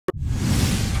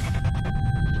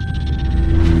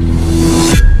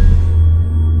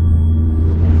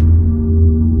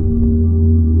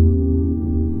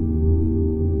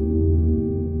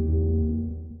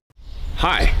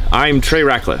I'm Trey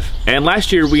Ratcliffe, and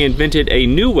last year we invented a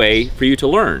new way for you to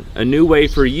learn, a new way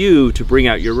for you to bring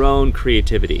out your own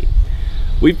creativity.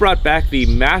 We've brought back the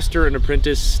Master and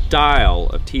Apprentice style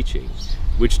of teaching,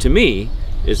 which to me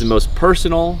is the most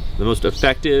personal, the most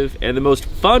effective, and the most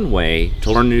fun way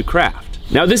to learn a new craft.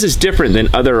 Now, this is different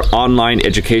than other online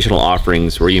educational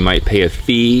offerings where you might pay a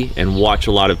fee and watch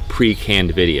a lot of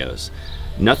pre-canned videos.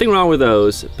 Nothing wrong with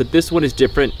those, but this one is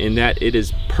different in that it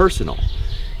is personal.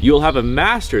 You'll have a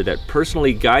master that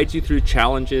personally guides you through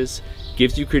challenges,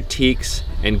 gives you critiques,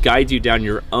 and guides you down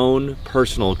your own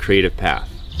personal creative path.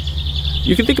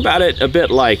 You can think about it a bit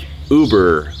like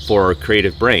Uber for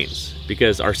creative brains,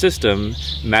 because our system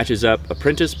matches up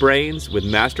apprentice brains with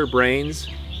master brains,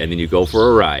 and then you go for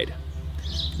a ride.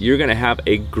 You're gonna have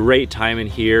a great time in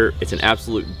here. It's an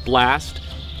absolute blast.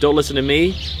 Don't listen to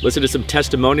me, listen to some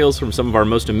testimonials from some of our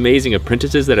most amazing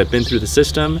apprentices that have been through the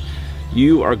system.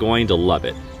 You are going to love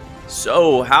it.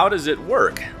 So how does it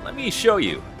work? Let me show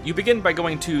you. You begin by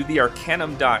going to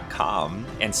thearcanum.com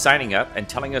and signing up and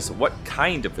telling us what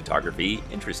kind of photography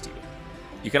interests you.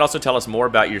 You can also tell us more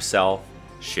about yourself,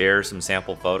 share some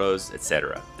sample photos,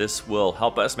 etc. This will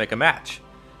help us make a match.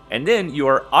 And then you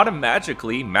are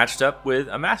automatically matched up with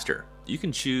a master. You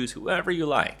can choose whoever you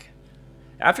like.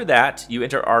 After that, you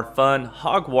enter our fun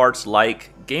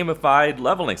Hogwarts-like gamified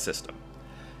leveling system.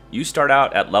 You start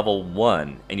out at level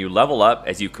 1 and you level up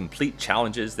as you complete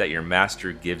challenges that your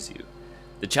master gives you.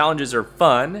 The challenges are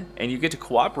fun and you get to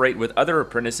cooperate with other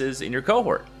apprentices in your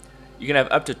cohort. You can have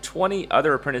up to 20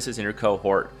 other apprentices in your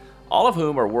cohort, all of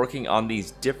whom are working on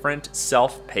these different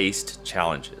self-paced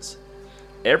challenges.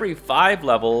 Every 5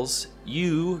 levels,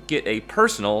 you get a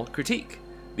personal critique.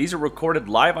 These are recorded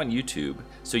live on YouTube,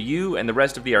 so you and the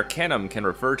rest of the Arcanum can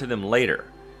refer to them later.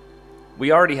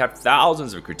 We already have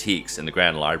thousands of critiques in the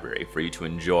Grand Library for you to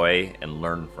enjoy and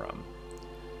learn from.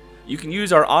 You can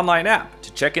use our online app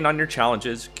to check in on your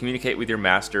challenges, communicate with your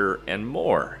master, and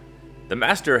more. The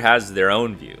master has their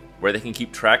own view, where they can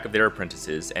keep track of their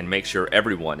apprentices and make sure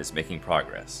everyone is making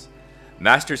progress.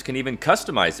 Masters can even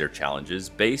customize their challenges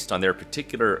based on their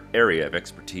particular area of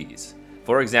expertise.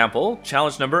 For example,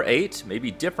 challenge number 8 may be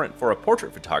different for a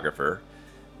portrait photographer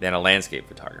than a landscape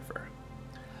photographer.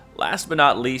 Last but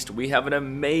not least, we have an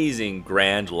amazing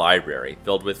grand library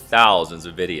filled with thousands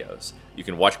of videos. You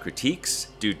can watch critiques,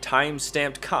 do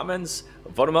time-stamped comments,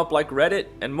 vote them up like Reddit,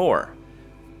 and more.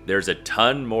 There's a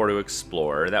ton more to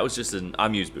explore. That was just an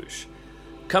amuse-bouche.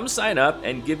 Come sign up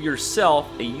and give yourself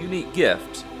a unique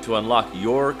gift to unlock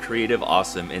your creative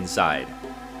awesome inside.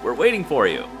 We're waiting for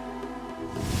you.